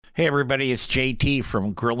Hey, everybody, it's JT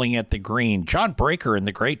from Grilling at the Green. John Breaker and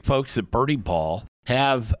the great folks at Birdie Ball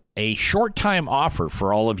have a short-time offer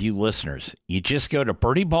for all of you listeners. You just go to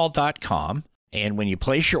birdieball.com, and when you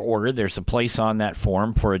place your order, there's a place on that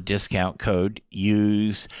form for a discount code.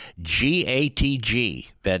 Use GATG.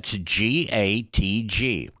 That's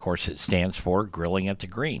GATG. Of course, it stands for Grilling at the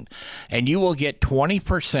Green. And you will get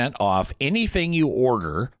 20% off anything you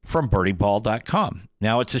order from birdieball.com.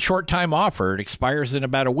 Now, it's a short-time offer. It expires in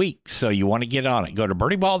about a week, so you want to get on it. Go to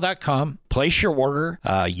birdieball.com, place your order,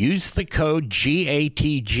 use the code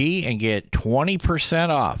GATG, and get 20%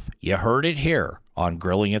 off. You heard it here on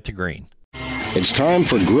Grilling at the Green. It's time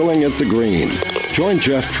for Grilling at the Green. Join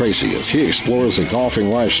Jeff Tracy as he explores the golfing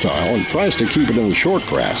lifestyle and tries to keep it in the short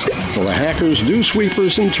grass for the hackers, dew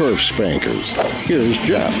sweepers, and turf spankers. Here's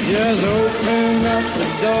Jeff. Just open up the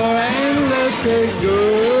door and let's take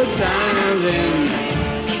good times in.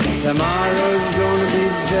 Tomorrow's gonna be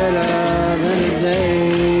better than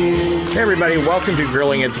today. Hey, everybody, welcome to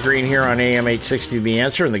Grilling at the Green here on AM 860 The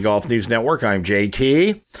Answer and the Golf News Network. I'm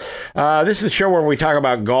JT. This is a show where we talk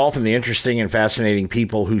about golf and the interesting and fascinating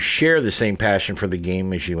people who share the same passion for the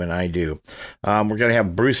game as you and I do. We're going to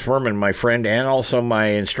have Bruce Furman, my friend, and also my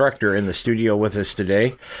instructor in the studio with us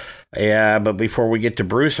today. But before we get to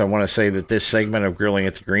Bruce, I want to say that this segment of Grilling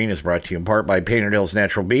at the Green is brought to you in part by Painted Hills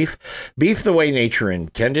Natural Beef, beef the way nature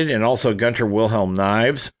intended, and also Gunter Wilhelm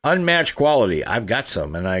Knives. Unmatched quality. I've got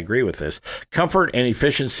some, and I agree with this. Comfort and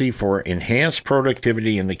efficiency for enhanced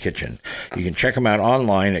productivity in the kitchen. You can check them out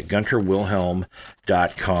online at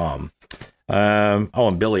gunterwilhelm.com.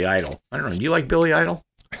 And Billy Idol. I don't know. Do you like Billy Idol?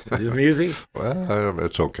 His music? Well,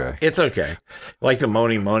 it's okay. It's okay. Like the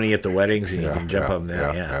Moni at the weddings, and you can jump up and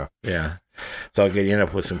down. Yeah. So good. You end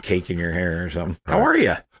up with some cake in your hair or something. Right. How are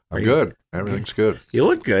you? I'm good. Everything's good. You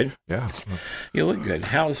look good. Yeah. You look good.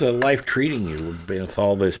 How's life treating you with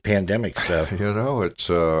all this pandemic stuff? You know, it's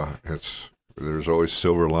there's always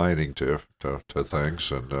silver lining to things,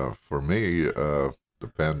 and for me, the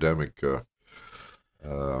pandemic.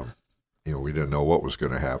 We didn't know what was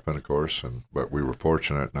going to happen, of course, but we were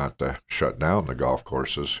fortunate not to shut down the golf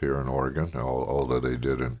courses here in Oregon, although they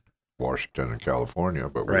did in Washington and California,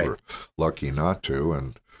 but we were lucky not to.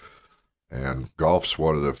 And golf's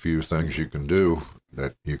one of the few things you can do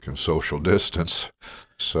that you can social distance.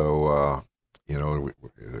 So,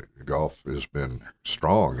 golf has been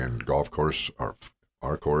strong, and golf course,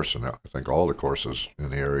 our course, and I think all the courses in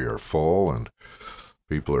the area are full, and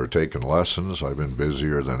people are taking lessons. I've been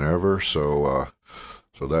busier than ever, so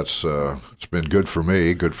that's it's been good for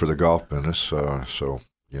me, good for the golf business. It's a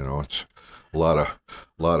lot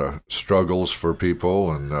of struggles for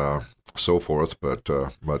people and so forth, but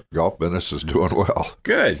golf business is doing well.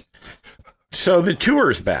 Good. So the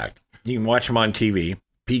tour's back. You can watch them on TV.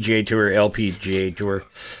 PGA Tour, LPGA Tour,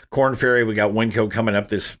 Korn Ferry. We got Winco coming up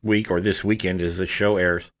this week or this weekend as the show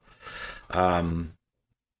airs.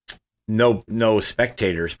 No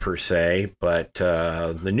spectators per se, but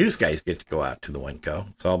the news guys get to go out to the Winco,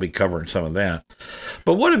 so I'll be covering some of that.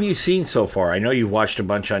 But what have you seen so far? I know you've watched a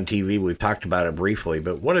bunch on TV. We've talked about it briefly,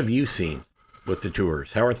 but what have you seen with the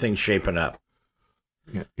tours? How are things shaping up?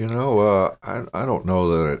 I don't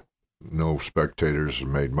know that no spectators have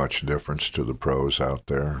made much difference to the pros out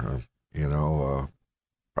there. In a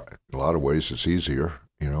lot of ways it's easier.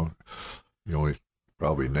 The only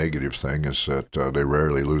probably negative thing is that they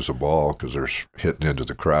rarely lose a ball because they're hitting into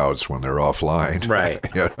the crowds when they're offline. Right.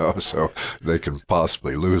 So they can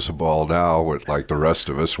possibly lose a ball now with like the rest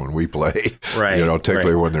of us when we play. Right.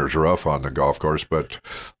 Particularly when there's rough on the golf course. But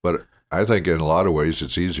I think in a lot of ways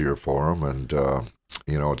it's easier for them, and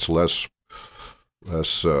it's less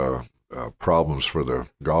problems for the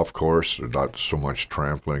golf course. There's not so much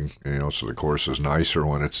trampling. So the course is nicer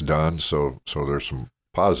when it's done. So there's some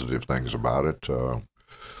positive things about it.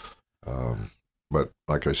 But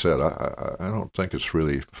like I said, I don't think it's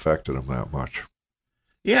really affected them that much.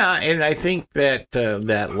 Yeah, and I think that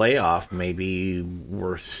that layoff, maybe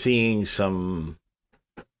we're seeing some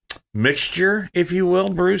mixture, if you will,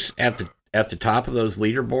 Bruce, at the top of those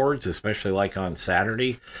leaderboards, especially like on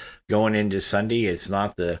Saturday, going into Sunday.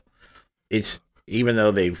 Even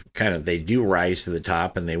though they do rise to the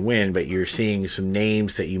top and they win, but you're seeing some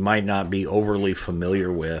names that you might not be overly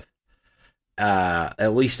familiar with,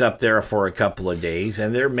 at least up there for a couple of days,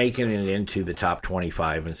 and they're making it into the top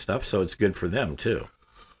 25 and stuff, so it's good for them too.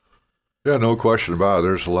 Yeah, no question about it.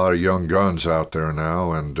 There's a lot of young guns out there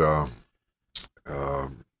now, and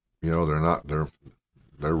they're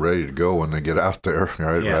ready to go when they get out there,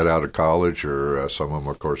 right out of college, or some of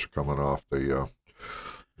them, of course, are coming off the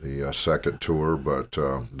second tour, but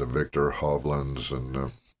the Victor Hovlands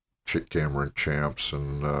and Cameron Champs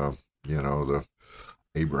and the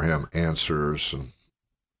Abraham Answers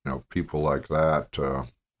and people like that.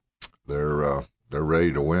 They're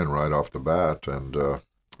ready to win right off the bat, and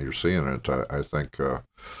you're seeing it. I think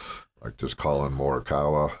like this Colin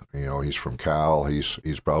Morikawa, he's from Cal.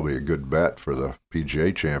 He's probably a good bet for the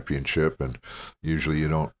PGA Championship, and usually you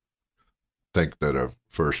don't think that a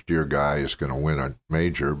first-year guy is going to win a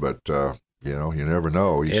major, but you never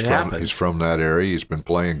know. He's from that area. He's been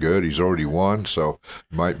playing good. He's already won, so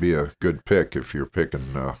it might be a good pick if you're picking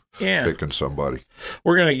somebody.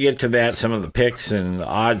 We're going to get to that, some of the picks and the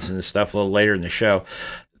odds and stuff a little later in the show.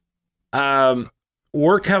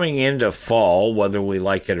 We're coming into fall, whether we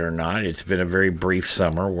like it or not. It's been a very brief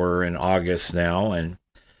summer. We're in August now, and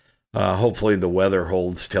hopefully the weather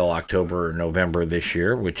holds till October or November this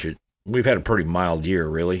year, we've had a pretty mild year,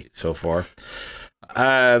 really, so far.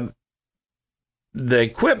 The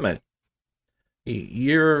equipment,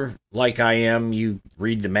 you're like I am. You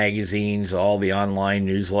read the magazines, all the online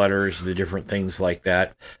newsletters, the different things like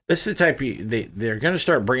that. This is the type they're going to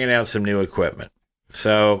start bringing out some new equipment.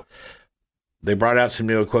 So they brought out some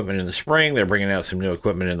new equipment in the spring. They're bringing out some new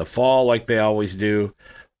equipment in the fall, like they always do.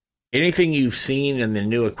 Anything you've seen in the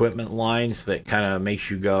new equipment lines that kind of makes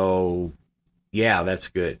you go, yeah, that's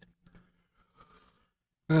good?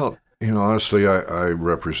 Well, honestly, I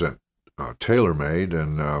represent TaylorMade,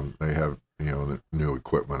 and they have the new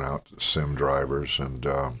equipment out, sim drivers, and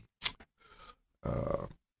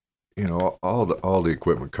all the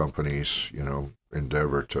equipment companies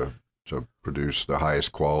endeavor to produce the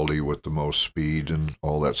highest quality with the most speed and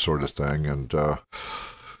all that sort of thing, and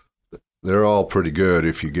they're all pretty good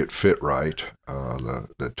if you get fit right.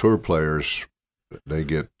 The tour players, they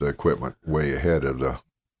get the equipment way ahead of the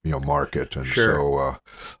market, and sure. So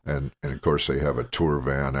and of course they have a tour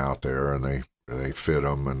van out there, and they fit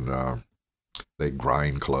them, and they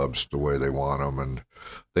grind clubs the way they want them, and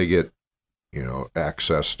they get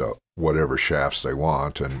access to whatever shafts they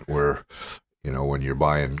want. And where when you're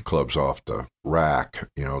buying clubs off the rack,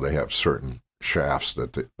 they have certain shafts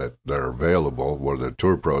that are available, where the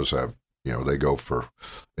tour pros have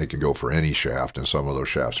they can go for any shaft, and some of those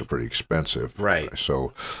shafts are pretty expensive, right?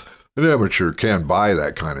 So an amateur can buy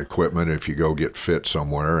that kind of equipment if you go get fit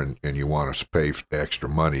somewhere and you want to pay extra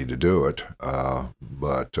money to do it.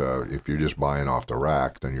 But if you're just buying off the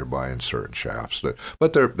rack, then you're buying certain shafts.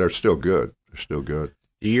 But they're still good. They're still good.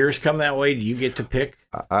 Do yours come that way? Do you get to pick?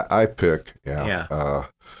 I pick, yeah.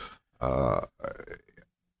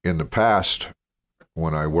 In the past,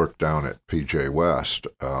 when I worked down at PJ West,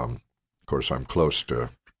 of course, I'm close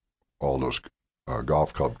to all those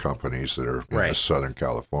golf club companies that are in the Southern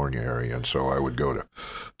California area, and so I would go to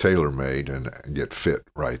TaylorMade and get fit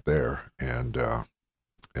right there, and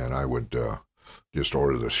I would just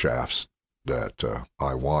order the shafts that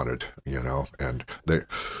I wanted, and they,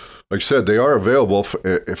 like I said, they are available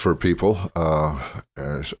for people,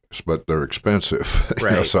 but they're expensive.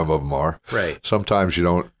 Right. Some of them are. Right. Sometimes you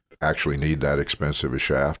don't actually need that expensive a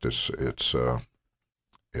shaft. It's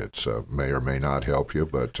may or may not help you,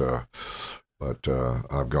 but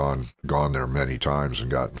I've gone there many times and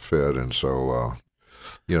gotten fit, and so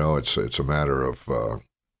it's a matter of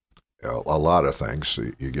a lot of things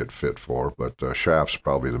that you get fit for, but shaft's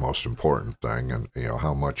probably the most important thing, and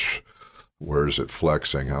how much, where is it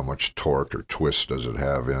flexing, how much torque or twist does it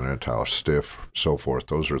have in it, how stiff, so forth.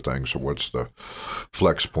 Those are things. What's the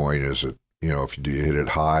flex point? Is it if you hit it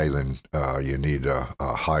high, then you need a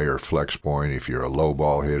higher flex point. If you're a low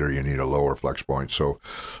ball hitter, you need a lower flex point. So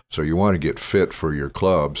you want to get fit for your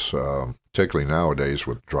clubs, particularly nowadays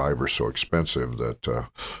with drivers so expensive that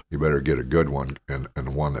you better get a good one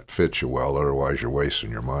and one that fits you well. Otherwise, you're wasting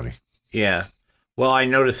your money. Yeah. Well, I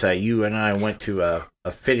noticed that you and I went to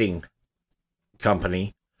a fitting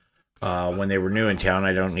company when they were new in town.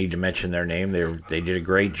 I don't need to mention their name. They did a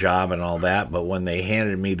great job and all that, but when they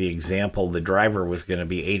handed me the example, the driver was going to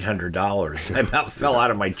be $800. I about fell out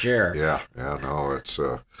of my chair. Yeah, no, it's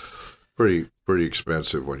pretty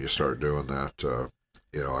expensive when you start doing that.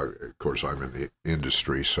 Of course, I'm in the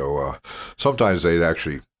industry, so sometimes they'd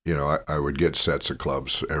actually, I would get sets of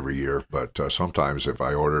clubs every year, but sometimes if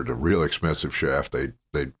I ordered a real expensive shaft,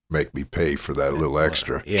 they'd make me pay for that little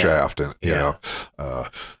extra shaft, and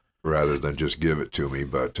rather than just give it to me.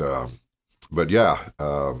 But yeah,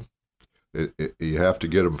 you have to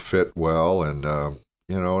get them fit well, and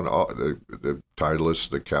and all, the Titleist,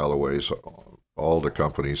 the Callaways, all the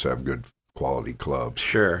companies have good quality clubs.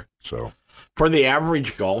 Sure. So for the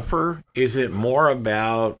average golfer, is it more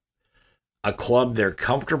about a club they're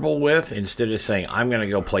comfortable with instead of saying, I'm going to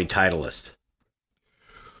go play Titleist?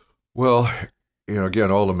 Well,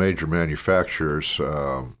 again, all the major manufacturers,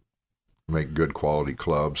 make good quality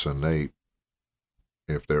clubs, and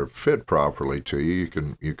if they're fit properly to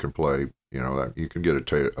you, you can play. That you can get a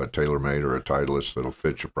TaylorMade or a Titleist that'll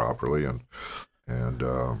fit you properly, and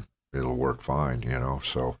it'll work fine.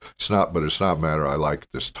 So it's not a matter. I like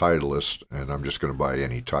this Titleist, and I'm just going to buy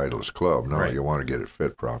any Titleist club. No, right. You want to get it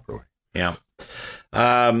fit properly. Yeah.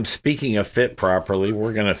 Speaking of fit properly,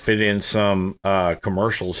 we're going to fit in some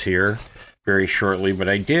commercials here very shortly, but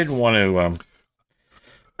I did want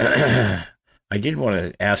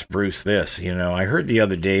to ask Bruce this. I heard the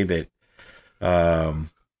other day that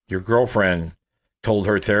your girlfriend told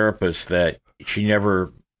her therapist that you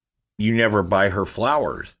never buy her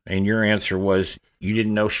flowers, and your answer was you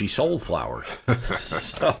didn't know she sold flowers.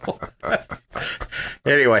 So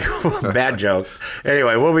anyway, bad joke.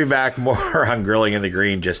 Anyway, we'll be back more on Grilling in the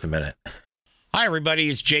Green in just a minute. Hi, everybody.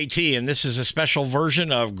 It's JT, and this is a special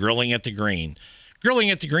version of Grilling at the Green.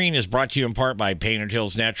 Grilling at the Green is brought to you in part by Painted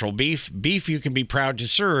Hills Natural Beef. Beef you can be proud to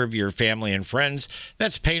serve your family and friends.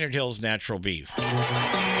 That's Painted Hills Natural Beef.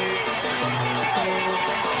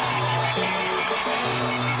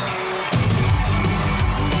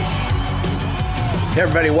 Hey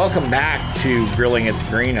everybody, welcome back to Grilling at the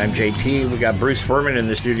Green. I'm JT. We got Bruce Furman in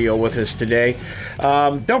the studio with us today.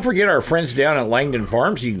 Don't forget our friends down at Langdon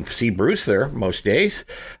Farms. You can see Bruce there most days.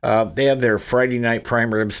 They have their Friday night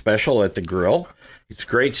prime rib special at the grill. It's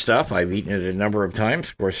great stuff. I've eaten it a number of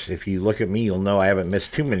times. Of course, if you look at me, you'll know I haven't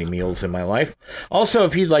missed too many meals in my life. Also,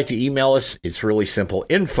 if you'd like to email us, it's really simple.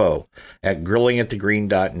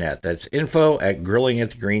 info@grillingatthegreen.net. That's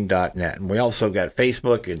info@grillingatthegreen.net. And we also got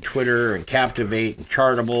Facebook and Twitter and Captivate and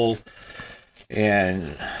Chartable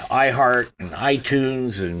and iHeart and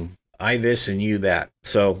iTunes and I this and you that.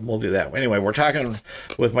 So we'll do that. Anyway, we're talking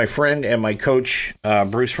with my friend and my coach,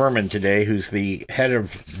 Bruce Furman, today, who's the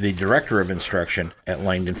director of instruction at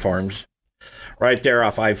Langdon Farms, right there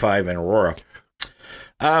off I-5 in Aurora.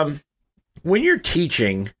 When you're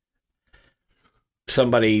teaching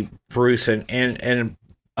somebody, Bruce, and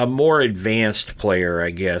a more advanced player, I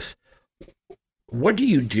guess, what do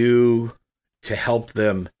you do to help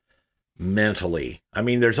them mentally? I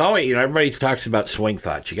mean, there's always, everybody talks about swing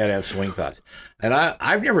thoughts. You got to have swing thoughts. And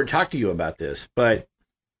I've never talked to you about this, but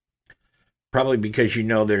probably because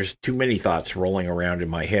there's too many thoughts rolling around in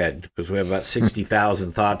my head, because we have about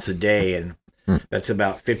 60,000 thoughts a day, and that's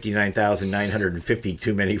about 59,950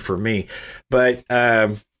 too many for me. But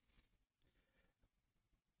I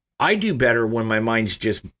do better when my mind's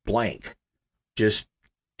just blank. Just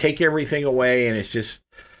take everything away, and it's just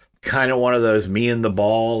kind of one of those me and the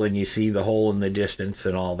ball, and you see the hole in the distance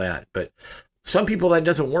and all that. But some people that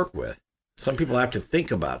doesn't work with. Some people have to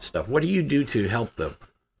think about stuff. What do you do to help them?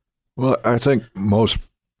 Well, I think most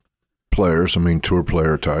players, tour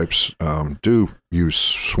player types, do use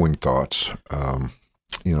swing thoughts.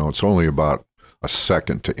 It's only about a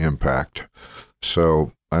second to impact.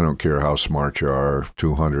 So I don't care how smart you are,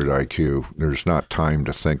 200 IQ, there's not time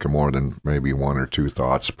to think of more than maybe one or two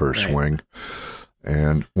thoughts per swing.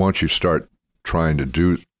 And once you start trying to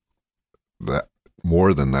do that,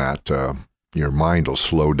 more than that, your mind will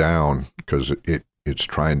slow down because it's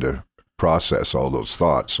trying to process all those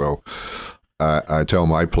thoughts. So I tell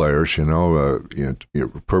my players,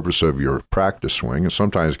 the purpose of your practice swing, and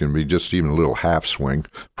sometimes it can be just even a little half swing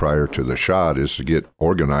prior to the shot, is to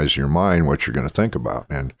organize your mind what you're going to think about.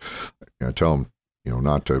 And I tell them,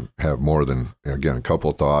 not to have more than, again, a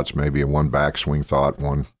couple of thoughts, maybe one backswing thought,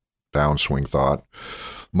 one downswing thought.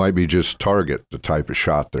 Might be just target the type of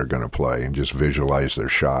shot they're going to play and just visualize their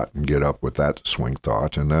shot and get up with that swing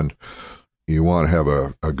thought. And then you want to have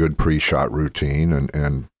a good pre-shot routine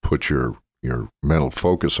and put your mental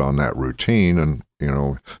focus on that routine and,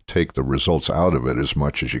 take the results out of it as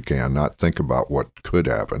much as you can, not think about what could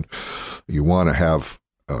happen. You want to have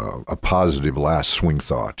a positive last swing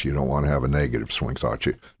thought. You don't want to have a negative swing thought.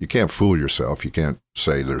 You can't fool yourself. You can't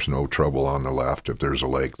say there's no trouble on the left if there's a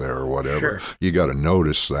lake there or whatever. Sure. You got to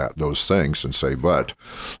notice those things and say, but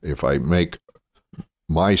if I make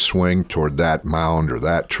my swing toward that mound or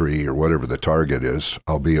that tree or whatever the target is,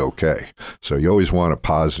 I'll be okay. So you always want a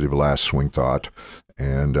positive last swing thought,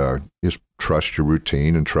 and just trust your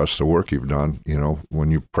routine and trust the work you've done, when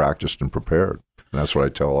you practiced and prepared. And that's what I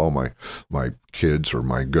tell all my kids or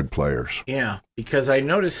my good players. Yeah, because I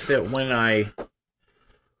noticed that when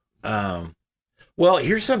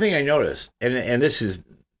here's something I noticed, and this is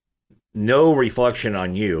no reflection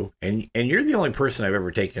on you, and you're the only person I've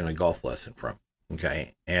ever taken a golf lesson from,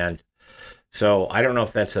 okay? And so I don't know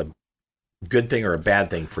if that's a good thing or a bad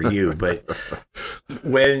thing for you, but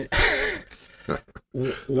when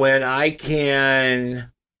I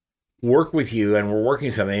can work with you and we're working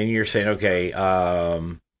something and you're saying, okay,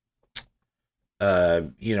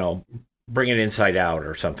 bring it inside out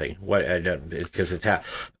or something. What? Because it's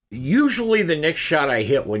usually the next shot I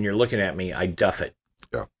hit when you're looking at me, I duff it.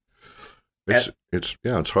 Yeah.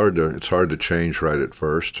 It's hard to change right at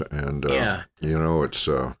first, and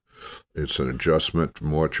it's an adjustment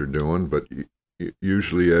from what you're doing, but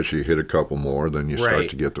usually as you hit a couple more, then you start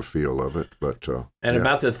to get the feel of it. But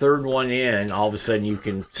about the third one in, all of a sudden you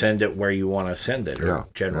can send it where you want to send it.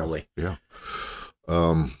 Generally, it's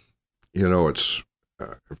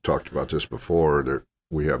I've talked about this before.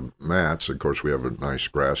 We have mats. Of course, we have a nice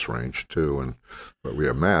grass range too, but we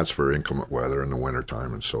have mats for inclement weather in the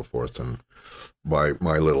wintertime and so forth. And by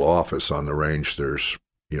my little office on the range, there's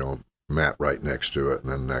mat right next to it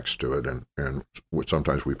and then next to it, and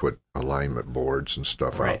sometimes we put alignment boards and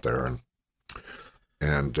stuff out there,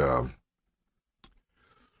 and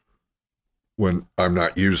when I'm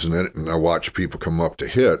not using it and I watch people come up to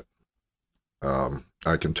hit,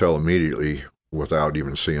 I can tell immediately without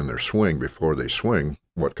even seeing their swing before they swing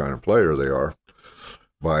what kind of player they are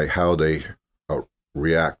by how they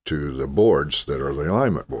react to the boards that are the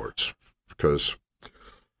alignment boards. Because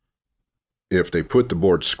if they put the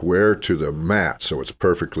board square to the mat, so it's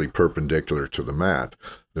perfectly perpendicular to the mat,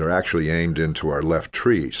 they're actually aimed into our left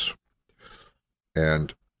trees.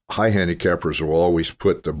 And high handicappers will always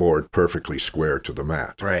put the board perfectly square to the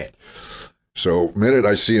mat. Right. So the minute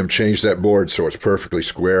I see them change that board so it's perfectly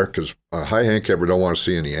square, because a high handicapper don't want to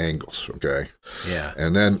see any angles, okay? Yeah.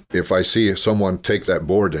 And then if I see someone take that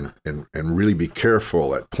board and really be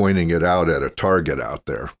careful at pointing it out at a target out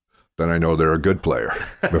there, then I know they're a good player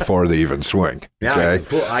before they even swing. Okay?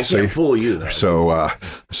 I can't fool you. Then.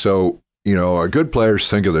 So good players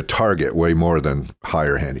think of the target way more than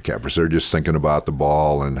higher handicappers. They're just thinking about the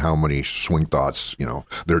ball and how many swing thoughts,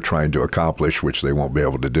 they're trying to accomplish, which they won't be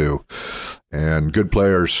able to do. And good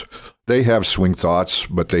players, they have swing thoughts,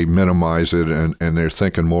 but they minimize it, and they're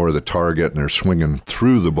thinking more of the target, and they're swinging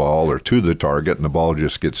through the ball or to the target, and the ball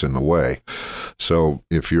just gets in the way. So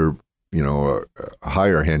if you're a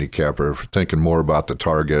higher handicapper, thinking more about the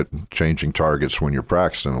target, changing targets when you're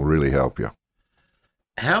practicing will really help you.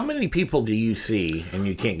 How many people do you see, and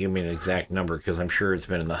you can't give me an exact number because I'm sure it's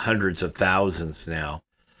been in the hundreds of thousands now,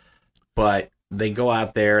 but they go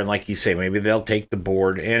out there and, like you say, maybe they'll take the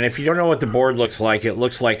board, and if you don't know what the board looks like, it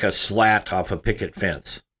looks like a slat off a picket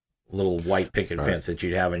fence, a little white picket fence that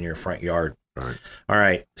you'd have in your front yard. Right. All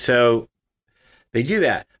right, so they do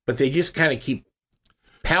that, but they just kind of keep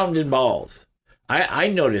pounding balls. I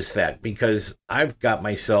noticed that because I've got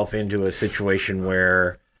myself into a situation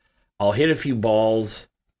where I'll hit a few balls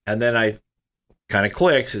and then I kind of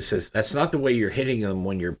clicks. It says, that's not the way you're hitting them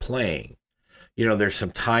when you're playing. There's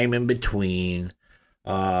some time in between.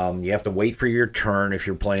 You have to wait for your turn if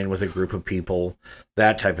you're playing with a group of people,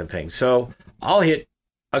 that type of thing. So I'll hit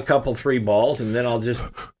a couple, 3 balls, and then I'll just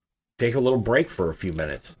take a little break for a few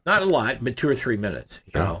minutes. Not a lot, but 2 or 3 minutes,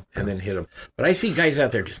 and then hit them. But I see guys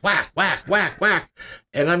out there just whack, whack, whack, whack,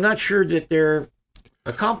 and I'm not sure that they're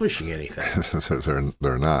accomplishing anything.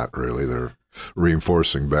 They're not really. They're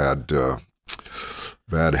reinforcing bad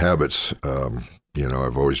habits.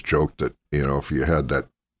 I've always joked that if you had that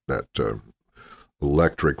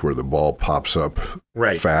electric where the ball pops up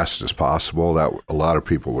fast as possible, that a lot of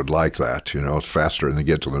people would like that. It's faster than they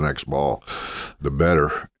get to the next ball, the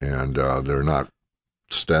better. And they're not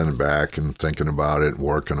standing back and thinking about it and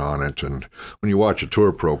working on it. And when you watch a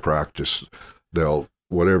tour pro practice,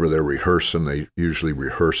 whatever they're rehearsing, they usually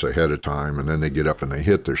rehearse ahead of time, and then they get up and they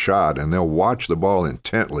hit their shot, and they'll watch the ball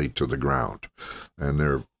intently to the ground, and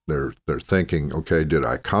they're thinking, okay, did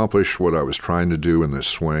I accomplish what I was trying to do in this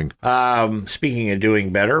swing? Speaking of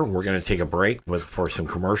doing better, we're going to take a break for some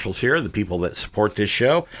commercials here. The people that support this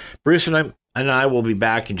show, Bruce and I will be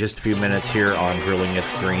back in just a few minutes here on Grilling at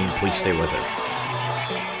the Green. Please stay with us.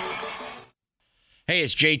 Hey,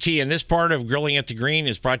 it's JT, and this part of Grilling at the Green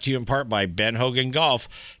is brought to you in part by Ben Hogan Golf.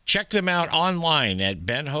 Check them out online at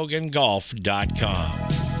benhogangolf.com.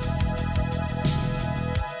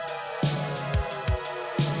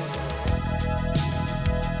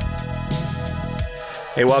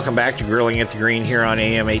 Hey, welcome back to Grilling at the Green here on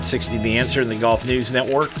AM 860 The Answer and the Golf News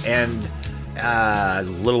Network. And a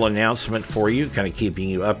little announcement for you, kind of keeping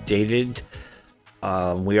you updated.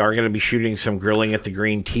 We are going to be shooting some Grilling at the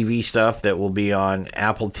Green TV stuff that will be on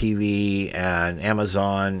Apple TV and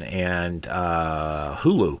Amazon and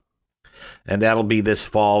Hulu. And that'll be this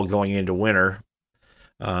fall going into winter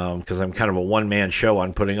because I'm kind of a one-man show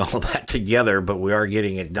on putting all that together, but we are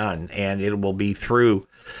getting it done. And it will be through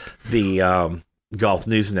the Golf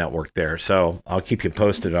News Network there. So I'll keep you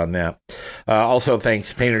posted on that. Also,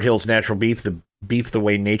 thanks Painted Hills Natural Beef, the beef the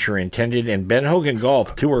way nature intended, and Ben Hogan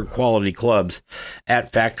Golf tour quality clubs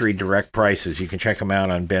at factory direct prices. You can check them out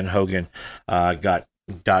on benhogan.com.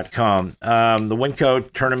 The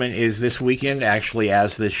Winco tournament is this weekend, actually,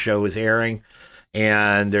 as this show is airing,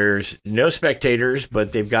 and there's no spectators,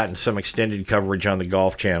 but they've gotten some extended coverage on the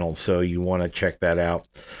Golf Channel, so you want to check that out.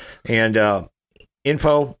 And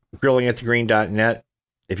info, grillingatthegreen.net,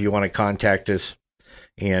 if you want to contact us,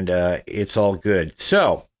 and it's all good.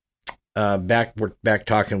 So, we're back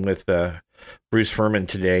talking with Bruce Furman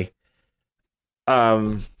today.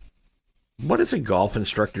 What does a golf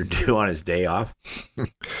instructor do on his day off?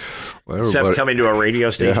 Well, except coming to a radio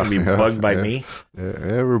station and be bugged by me?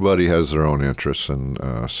 Everybody has their own interests and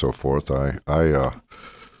so forth. I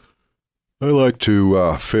like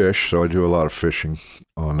to fish, so I do a lot of fishing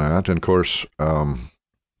on that. And, of course,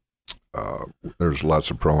 there's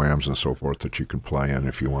lots of pro-ams and so forth that you can play in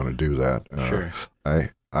if you want to do that. Sure.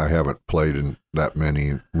 I haven't played in that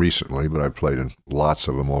many recently, but I've played in lots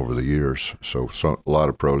of them over the years. So a lot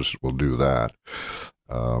of pros will do that.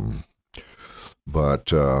 I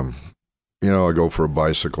go for a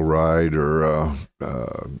bicycle ride or,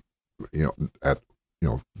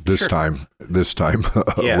 this Sure. time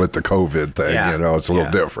Yeah. with the COVID thing, Yeah. it's a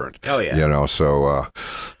little different. Oh, yeah. I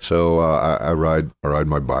ride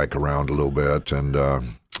my bike around a little bit and I,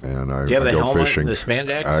 Do you have I the go helmet fishing. and the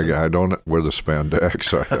spandex? I don't wear the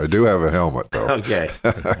spandex. I do have a helmet though. Okay. I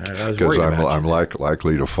was Because worried about I'm you.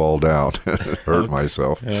 likely to fall down and hurt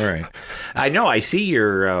myself. All right. I know. I see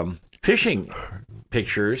your fishing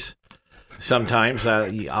pictures. Sometimes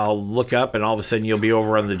I'll look up and all of a sudden you'll be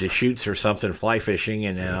over on the Deschutes or something fly fishing,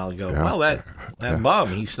 and then I'll go, well, that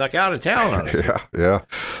bum, he snuck out of town on us. Yeah.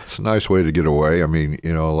 It's a nice way to get away. I mean,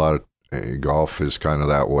 a lot of golf is kind of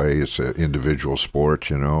that way. It's an individual sport,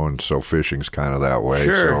 and so fishing's kind of that way.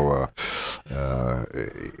 Sure. So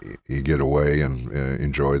you get away and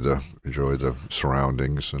enjoy the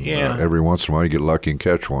surroundings, and every once in a while you get lucky and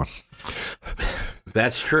catch one.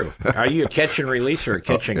 That's true. Are you a catch and release or a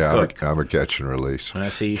catch and cook? I'm a catch and release. And I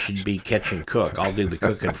say you should be catch and cook. I'll do the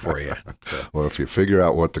cooking for you. So. Well, if you figure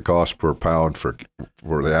out what the cost per pound for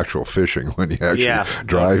the actual fishing when you actually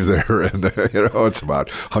drive there, and it's about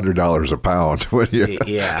 $100 a pound when you.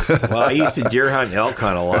 Yeah. Well, I used to deer hunt and elk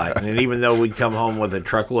hunt a lot, and even though we'd come home with a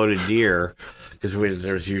truckload of deer, because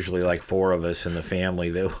there's usually like 4 of us in the family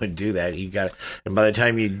that would do that. And by the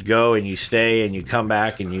time you'd go and you stay and you come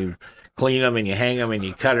back and you clean them and you hang them and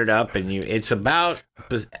you cut it up, and it's about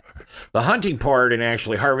the hunting part and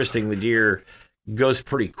actually harvesting the deer goes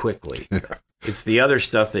pretty quickly. Yeah. It's the other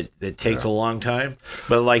stuff that takes a long time.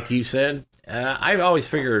 But like you said, I've always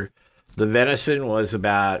figured the venison was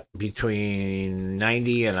about between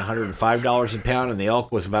 $90 and $105 a pound, and the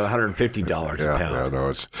elk was about $150 a pound. Yeah, no,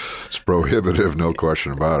 it's prohibitive, no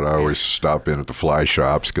question about it. I always stop in at the fly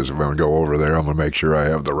shops because if I'm going to go over there, I'm going to make sure I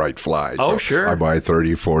have the right flies. Oh, so sure. I buy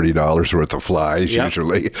 $30, $40 worth of flies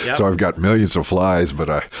usually. Yep. So I've got millions of flies, but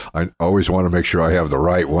I always want to make sure I have the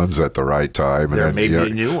right ones at the right time. There and may be a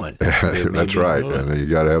new one. That's right. And you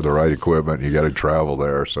got to have the right equipment. You got to travel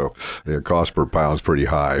there. So the cost per pound is pretty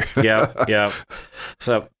high. Yeah.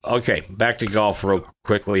 So, okay, back to golf real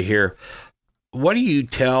quickly here. What do you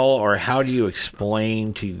tell or how do you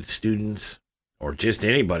explain to students or just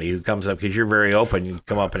anybody who comes up, because you're very open, you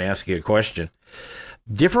come up and ask you a question,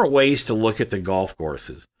 different ways to look at the golf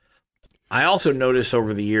courses? I also notice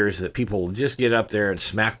over the years that people will just get up there and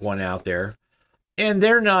smack one out there, and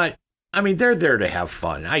they're not, they're there to have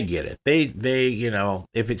fun. I get it. They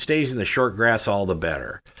if it stays in the short grass, all the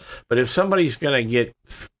better. But if somebody's going to get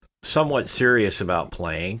somewhat serious about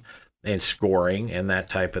playing and scoring and that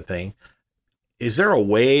type of thing, is there a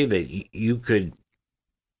way that you could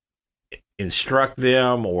instruct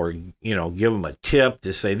them or give them a tip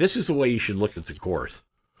to say this is the way you should look at the course?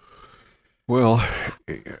 Well,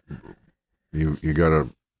 you got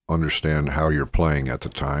to understand how you're playing at the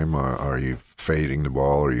time. Are you fading the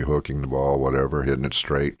ball? Are you hooking the ball? Whatever, hitting it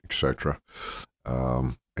straight, etc.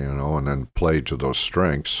 And then play to those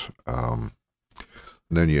strengths.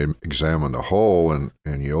 Then you examine the hole, and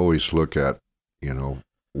you always look at,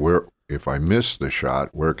 where, if I miss the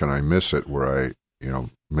shot, where can I miss it where I,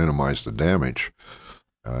 minimize the damage.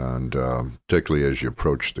 And particularly as you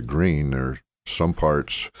approach the green, there's some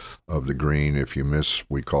parts of the green, if you miss,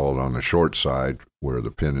 we call it on the short side, where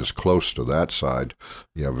the pin is close to that side,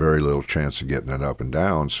 you have very little chance of getting it up and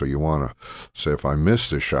down. So you want to say, if I miss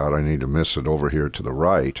this shot, I need to miss it over here to the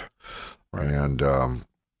right.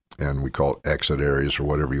 And we call it exit areas or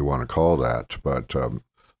whatever you want to call that. But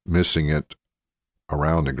missing it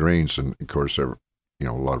around the greens, and of course, a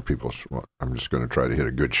lot of people, I'm just going to try to hit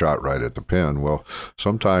a good shot right at the pin. Well,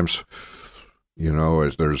 sometimes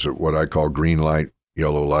there's what I call green light,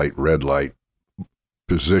 yellow light, red light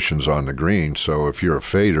positions on the green. So if you're a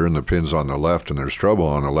fader and the pin's on the left and there's trouble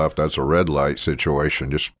on the left, that's a red light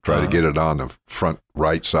situation. Just try to get it on the front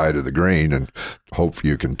right side of the green and hope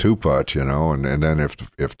you can two-putt, and then if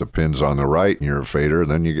the pin's on the right and you're a fader,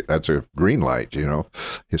 then that's a green light, You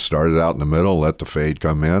start it out in the middle, let the fade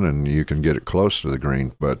come in, and you can get it close to the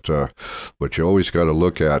green. But you always got to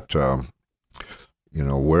look at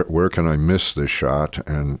where can I miss this shot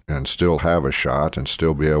and still have a shot and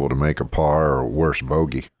still be able to make a par or worse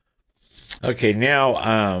bogey. Okay, now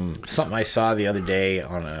something I saw the other day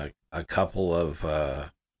on a couple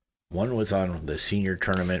of one was on the senior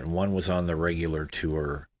tournament and one was on the regular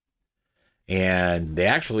tour, and they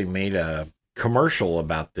actually made a commercial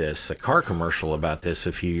about this, a car commercial about this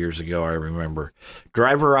a few years ago. I remember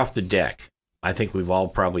driver off the deck. I think we've all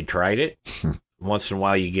probably tried it. Once in a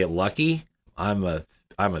while, you get lucky. I'm a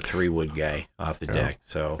 3-wood guy off the deck.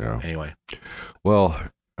 So anyway. Well,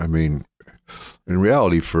 I mean, in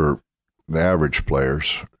reality, for the average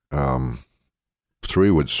players,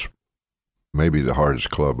 3-wood's maybe the hardest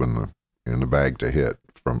club in the bag to hit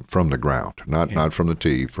from the ground, not from the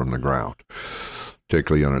tee, from the ground,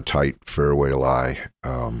 particularly on a tight fairway lie.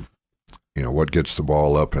 What gets the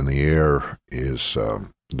ball up in the air is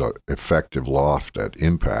the effective loft at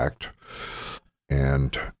impact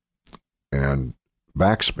and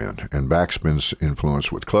backspin, and backspin's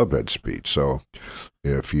influenced with club head speed. So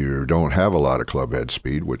if you don't have a lot of club head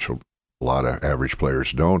speed, which a lot of average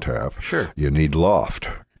players don't have, you need loft.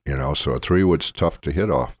 So a 3-wood's tough to hit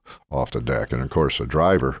off the deck. And of course, a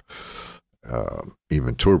driver,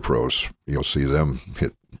 even tour pros, you'll see them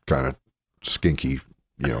hit kind of skinky,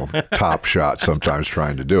 top shot sometimes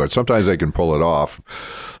trying to do it. Sometimes they can pull it off,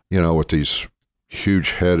 with these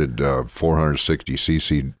huge-headed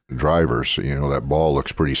 460cc drivers. That ball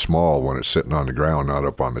looks pretty small when it's sitting on the ground, not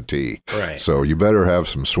up on the tee. Right. So you better have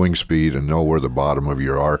some swing speed and know where the bottom of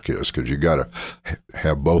your arc is, because you got to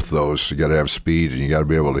have both those. You got to have speed, and you got to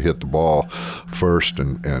be able to hit the ball first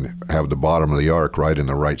and have the bottom of the arc right in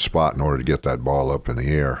the right spot in order to get that ball up in the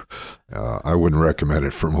air. I wouldn't recommend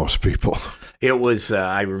it for most people. It was,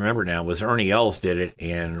 I remember now, it was Ernie Els did it,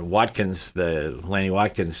 and Lanny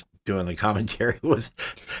Watkins, doing the commentary, was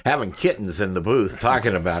having kittens in the booth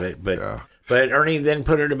talking about it, but Ernie then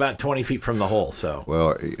put it about 20 feet from the hole. So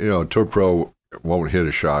tour pro won't hit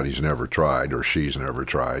a shot he's never tried or she's never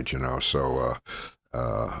tried. So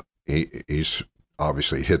he's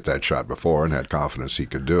obviously hit that shot before and had confidence he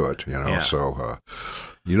could do it. So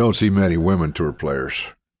you don't see many women tour players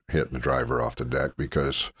hitting the driver off the deck,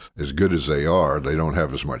 because as good as they are, they don't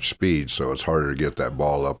have as much speed, so it's harder to get that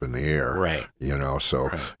ball up in the air. Right. You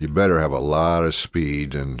better have a lot of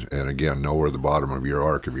speed and again, know where the bottom of your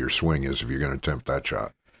arc of your swing is if you're going to attempt that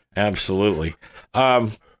shot. Absolutely.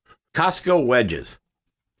 Costco wedges.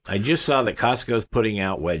 I just saw that Costco's putting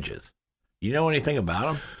out wedges. You know anything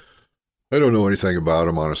about them? I don't know anything about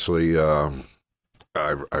them, honestly.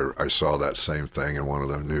 I saw that same thing in one of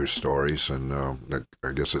the news stories, and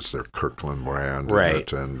I guess it's their Kirkland brand,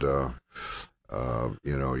 right? And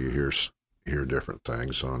you hear different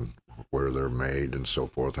things on where they're made and so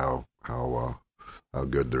forth, how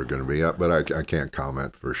good they're going to be. But I can't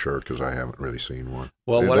comment for sure because I haven't really seen one.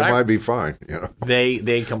 Well, they might be fine.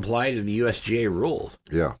 They comply to the USGA rules.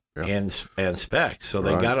 Yeah. And specs, so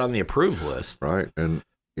they got on the approved list. Right, and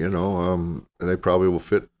they probably will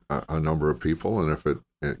fit a number of people, and if it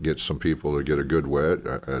gets some people to get a good wedge,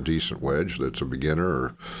 a decent wedge that's a beginner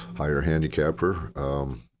or higher handicapper,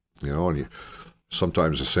 and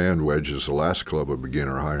sometimes the sand wedge is the last club a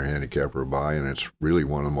beginner or higher handicapper will buy, and it's really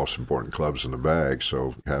one of the most important clubs in the bag,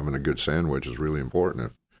 so having a good sand wedge is really important.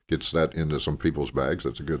 If it gets that into some people's bags,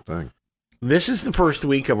 that's a good thing. This is the first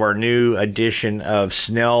week of our new edition of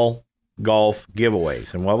Snell Golf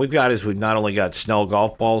giveaways, and what we've got is we've not only got Snell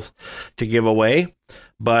golf balls to give away,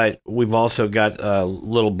 but we've also got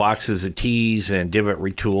little boxes of tees and divot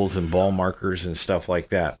retools and ball markers and stuff like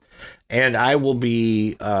that. And I will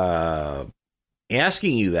be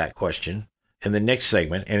asking you that question in the next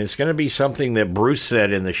segment, and it's going to be something that Bruce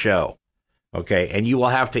said in the show. Okay, and you will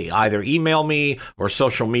have to either email me or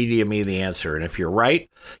social media me the answer. And if you're right,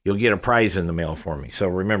 you'll get a prize in the mail for me. So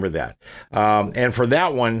remember that. And for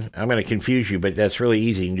that one, I'm going to confuse you, but that's really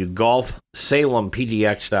easy. You can do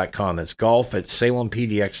golfsalempdx.com. That's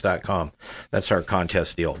golf@salempdx.com. That's our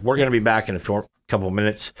contest deal. We're going to be back in a couple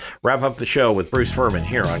minutes. Wrap up the show with Bruce Furman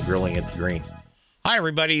here on Grilling at the Green. Hi,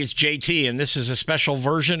 everybody. It's JT, and this is a special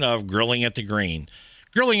version of Grilling at the Green.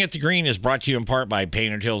 Grilling at the Green is brought to you in part by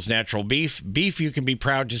Painted Hills Natural Beef. Beef you can be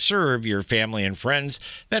proud to serve your family and friends.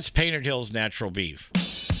 That's Painted Hills Natural Beef.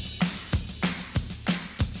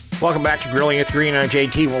 Welcome back to Grilling at Green. I'm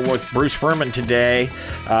JT. We're with Bruce Furman today.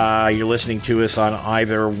 You're listening to us on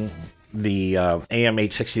either the AM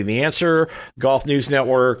 860 The Answer, Golf News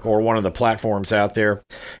Network, or one of the platforms out there.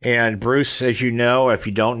 And Bruce, as you know, if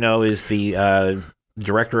you don't know, is the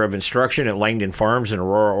Director of Instruction at Langdon Farms in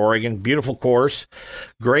Aurora, Oregon. Beautiful course.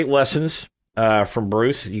 Great lessons from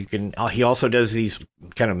Bruce. He also does these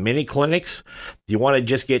kind of mini clinics. Do you want to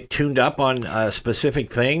just get tuned up on a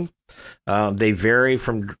specific thing? They vary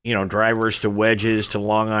from, drivers to wedges to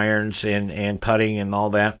long irons and putting and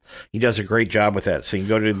all that. He does a great job with that. So you can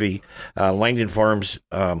go to the Langdon Farms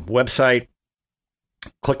website,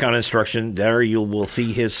 click on instruction. There you will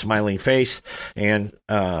see his smiling face and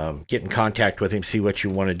get in contact with him, see what you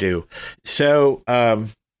want to do. So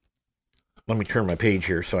let me turn my page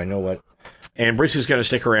here so I know what. And Bruce is going to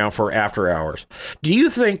stick around for after hours. Do you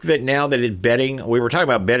think that now that it's betting, we were talking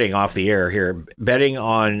about betting off the air here, betting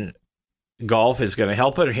on golf is going to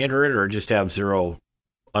help it or hinder it, or just have zero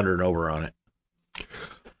under and over on it?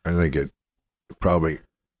 I think it probably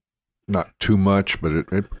not too much, but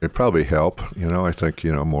it probably help. I think,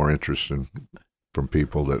 more interest from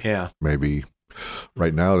people that maybe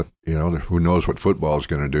right now, who knows what football is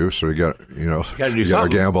going to do. So you got to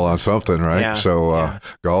gamble on something, right? Yeah. So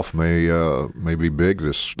golf may be big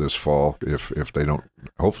this fall if they don't.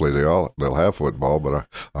 Hopefully they'll have football, but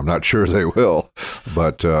I'm not sure they will.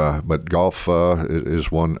 But golf is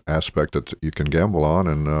one aspect that you can gamble on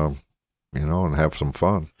and have some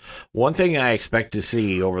fun. One thing I expect to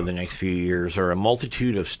see over the next few years are a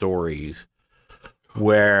multitude of stories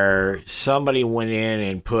where somebody went in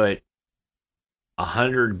and put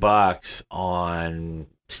 $100 on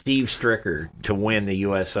Steve Stricker to win the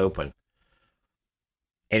U.S. Open,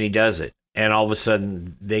 and he does it, and all of a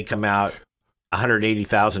sudden they come out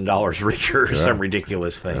 $180,000 richer or some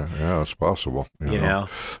ridiculous thing. Yeah, it's possible. You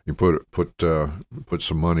put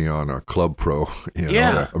some money on a Club Pro.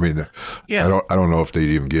 I don't know if they'd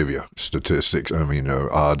even give you statistics. I mean,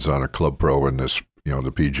 odds on a Club Pro in this,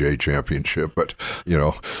 the PGA Championship, but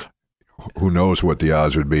who knows what the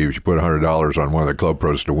odds would be if you put $100 on one of the Club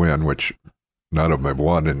Pros to win, which none of them have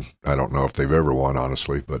won, and I don't know if they've ever won,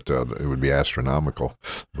 honestly, but it would be astronomical.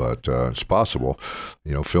 But it's possible.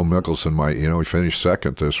 Phil Mickelson might, he finished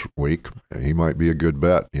second this week. He might be a good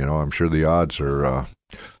bet. I'm sure the odds are,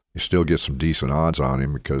 you still get some decent odds on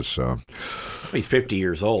him because he's 50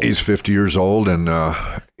 years old. He's 50 years old, and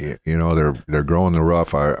they're growing the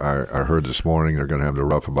rough. I heard this morning they're going to have the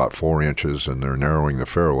rough about 4 inches, and they're narrowing the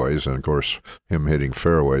fairways. And of course, him hitting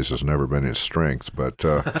fairways has never been his strength, but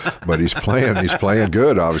he's playing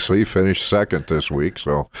good. Obviously, he finished second this week,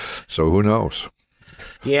 so who knows?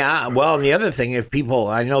 Yeah, well, and the other thing,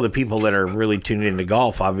 I know the people that are really tuned into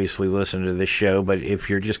golf obviously listen to this show, but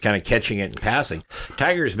if you're just kind of catching it and passing,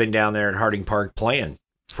 Tiger's been down there at Harding Park playing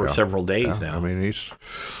for several days now. I mean, he's,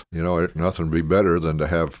 nothing would be better than to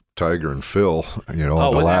have Tiger and Phil, on the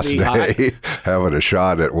last day having a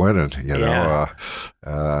shot at winning.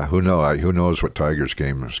 Who knows what Tiger's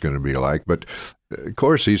game is going to be like? But of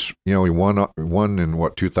course, he's, he won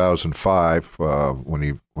in 2005 when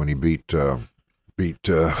he beat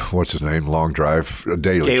what's his name, long drive,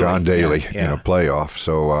 John Daly in a playoff.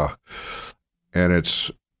 So, and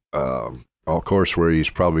it's of course where he's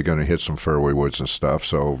probably going to hit some fairway woods and stuff.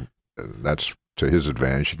 So that's to his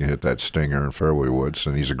advantage. He can hit that stinger in fairway woods,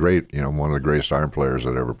 and he's a great, one of the greatest iron players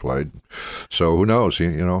that ever played. So who knows? He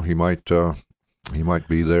might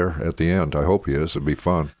be there at the end. I hope he is. It'd be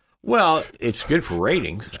fun. Well, it's good for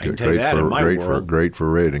ratings. I can tell you that in my world. Great for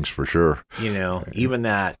ratings for sure. Even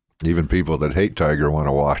that. Even people that hate Tiger want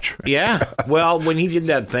to watch. Yeah. Well, when he did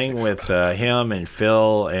that thing with him and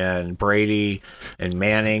Phil and Brady and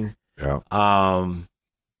Manning,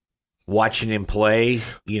 watching him play,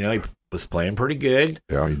 he was playing pretty good.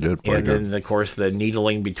 Yeah, he did play good. And then, of course, the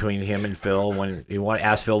needling between him and Phil when he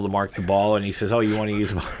asked Phil to mark the ball, and he says, "Oh, you want to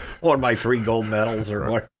use one of my 3 gold medals or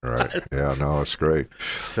what?" Right. Yeah, no, it's great.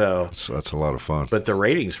 So that's a lot of fun. But the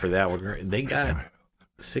ratings for that were great. They got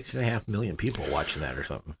 6.5 million people watching that or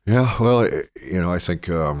something. Yeah, well, I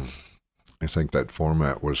think that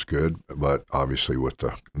format was good, but obviously with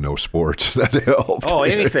the no sports, that helped. Oh,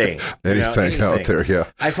 anything out there, yeah.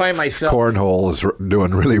 I find myself cornhole is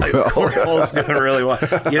doing really well. Cornhole is doing really well.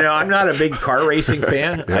 I'm not a big car racing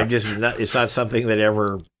fan. Yeah. It's not something that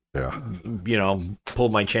ever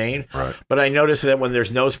pulled my chain. Right. But I noticed that when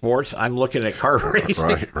there's no sports, I'm looking at car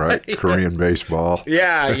racing. Right. Korean baseball.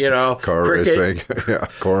 Yeah, car cricket. racing. Yeah,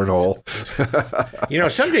 cornhole.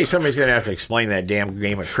 Someday somebody's going to have to explain that damn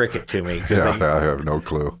game of cricket to me. Yeah, I have no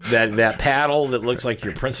clue. That paddle that looks like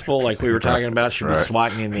your principal, like we were talking about, should be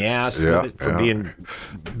swatting you in the ass with it for being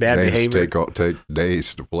bad behavior. Take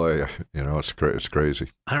days to play. It's crazy.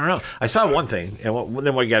 I don't know. I saw one thing, and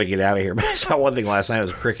then we got to get out of here. But I saw one thing last night. It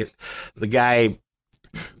was cricket. The guy,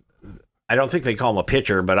 I don't think they call him a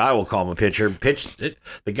pitcher, but I will call him a pitcher. Pitched it.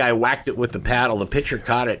 The guy whacked it with the paddle. The pitcher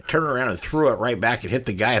caught it, turned around and threw it right back and hit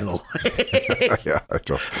the guy in the leg. Yeah,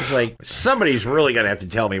 it's like somebody's really going to have to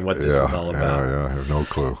tell me what this is all about. Yeah, I have no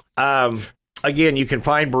clue. Again, you can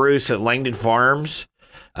find Bruce at Langdon Farms.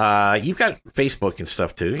 You've got Facebook and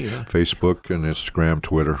stuff too. Facebook and Instagram,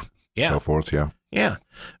 Twitter, so forth. Yeah,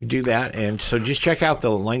 do that. And so just check out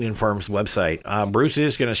the Langdon Farms website. Bruce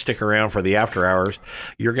is going to stick around for the after hours.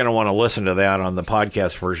 You're going to want to listen to that on the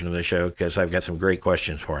podcast version of the show because I've got some great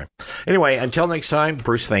questions for him. Anyway, until next time,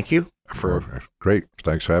 Bruce, thank you. Great.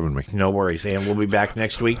 Thanks for having me. No worries. And we'll be back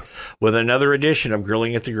next week with another edition of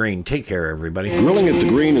Grilling at the Green. Take care, everybody. Grilling at the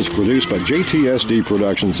Green is produced by JTSD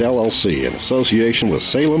Productions, LLC, in association with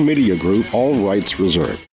Salem Media Group, all rights reserved.